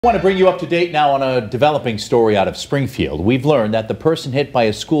I want to bring you up to date now on a developing story out of Springfield. We've learned that the person hit by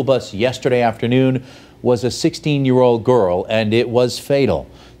a school bus yesterday afternoon was a 16-year-old girl, and it was fatal.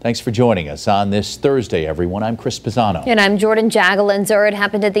 Thanks for joining us on this Thursday, everyone. I'm Chris Pisano. And I'm Jordan Jagalanzer. It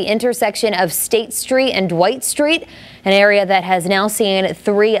happened at the intersection of State Street and Dwight Street, an area that has now seen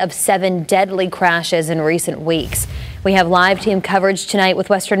 3 of 7 deadly crashes in recent weeks. We have live team coverage tonight with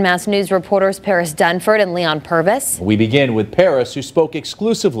Western Mass News reporters Paris Dunford and Leon Purvis. We begin with Paris, who spoke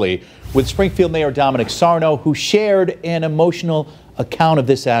exclusively with Springfield Mayor Domenic Sarno, who shared an emotional account of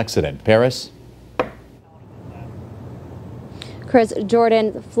this accident. Paris? Chris,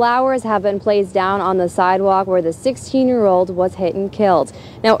 Jordan, flowers have been placed down on the sidewalk where the 16-year-old was hit and killed.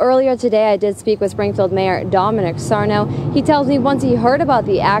 Now, earlier today, I did speak with Springfield Mayor Domenic Sarno. He tells me once he heard about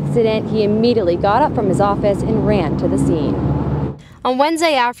the accident, he immediately got up from his office and ran to the scene. On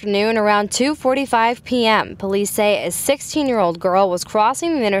Wednesday afternoon, around 2:45 p.m., police say a 16-year-old girl was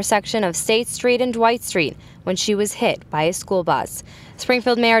crossing the intersection of State Street and Dwight Street when she was hit by a school bus.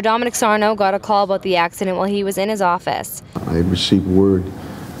 Springfield Mayor Domenic Sarno got a call about the accident while he was in his office. I had received word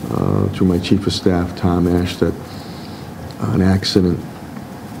through my Chief of Staff, Tom Ash, that an accident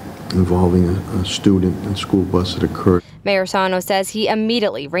involving a student and school bus had occurred. Mayor Sarno says he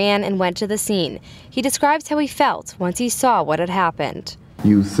immediately ran and went to the scene. He describes how he felt once he saw what had happened.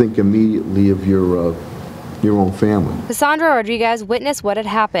 You think immediately of your own family. Cassandra Rodriguez witnessed what had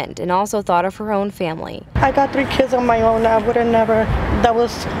happened and also thought of her own family. I got 3 kids on my own. I would have never, that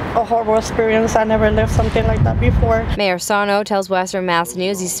was a horrible experience. I never lived something like that before. Mayor Sarno tells Western Mass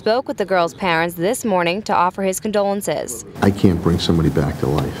News he spoke with the girl's parents this morning to offer his condolences. I can't bring somebody back to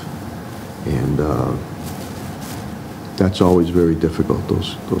life. And that's always very difficult,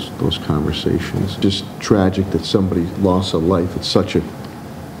 those conversations. Just tragic that somebody lost a life at such a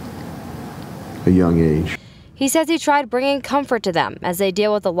young age. He says he tried bringing comfort to them as they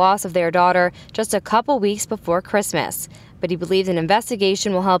deal with the loss of their daughter just a couple weeks before Christmas. But he believes an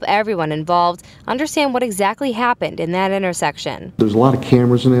investigation will help everyone involved understand what exactly happened in that intersection. There's a lot of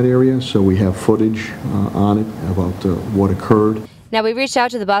cameras in that area, so we have footage on it about what occurred. Now, we reached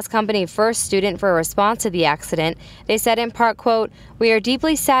out to the bus company First Student for a response to the accident. They said in part, quote, "We are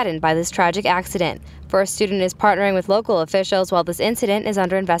deeply saddened by this tragic accident. First Student is partnering with local officials while this incident is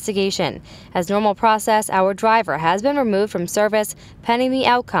under investigation. As normal process, our driver has been removed from service pending the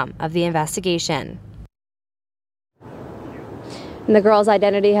outcome of the investigation." And the girl's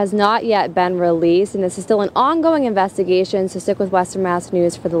identity has not yet been released, and this is still an ongoing investigation, so stick with Western Mass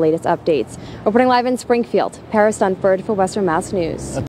News for the latest updates. Reporting live in Springfield, Paris Dunford for Western Mass News.